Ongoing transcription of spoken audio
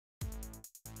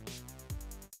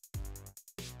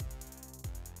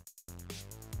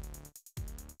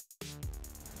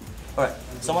Alright,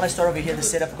 so I'm going to start over here the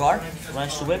sit-up guard,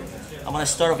 right, whip. I'm going to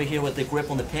start over here with the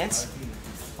grip on the pants.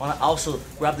 I want to also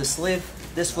grab the sleeve.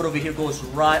 This foot over here goes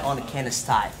right on the Kenneth's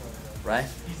thigh, right?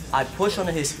 I push on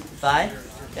his thigh,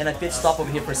 and I pit stop over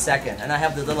here for a second, and I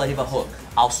have the De La Riva hook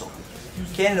also.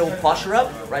 Kenneth will posture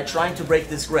up, right, trying to break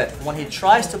this grip. When he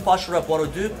tries to posture up, what I'll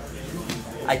do,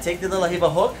 I take the De La Riva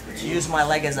hook to use my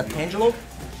leg as a pendulum,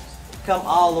 come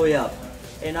all the way up.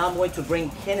 And I'm going to bring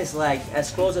Kenneth's leg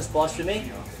as close as possible to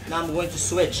me. Now I'm going to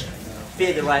switch,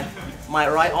 feed my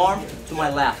right arm to my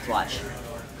left, watch.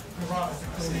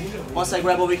 Once I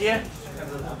grab over here,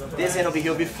 this hand over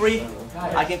here will be free.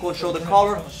 I can control the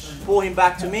collar, pull him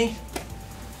back to me,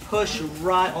 push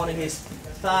right on his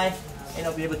thigh, and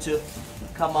I'll be able to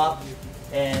come up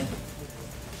and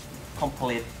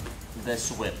complete the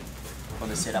whip on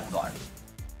the sit-up guard.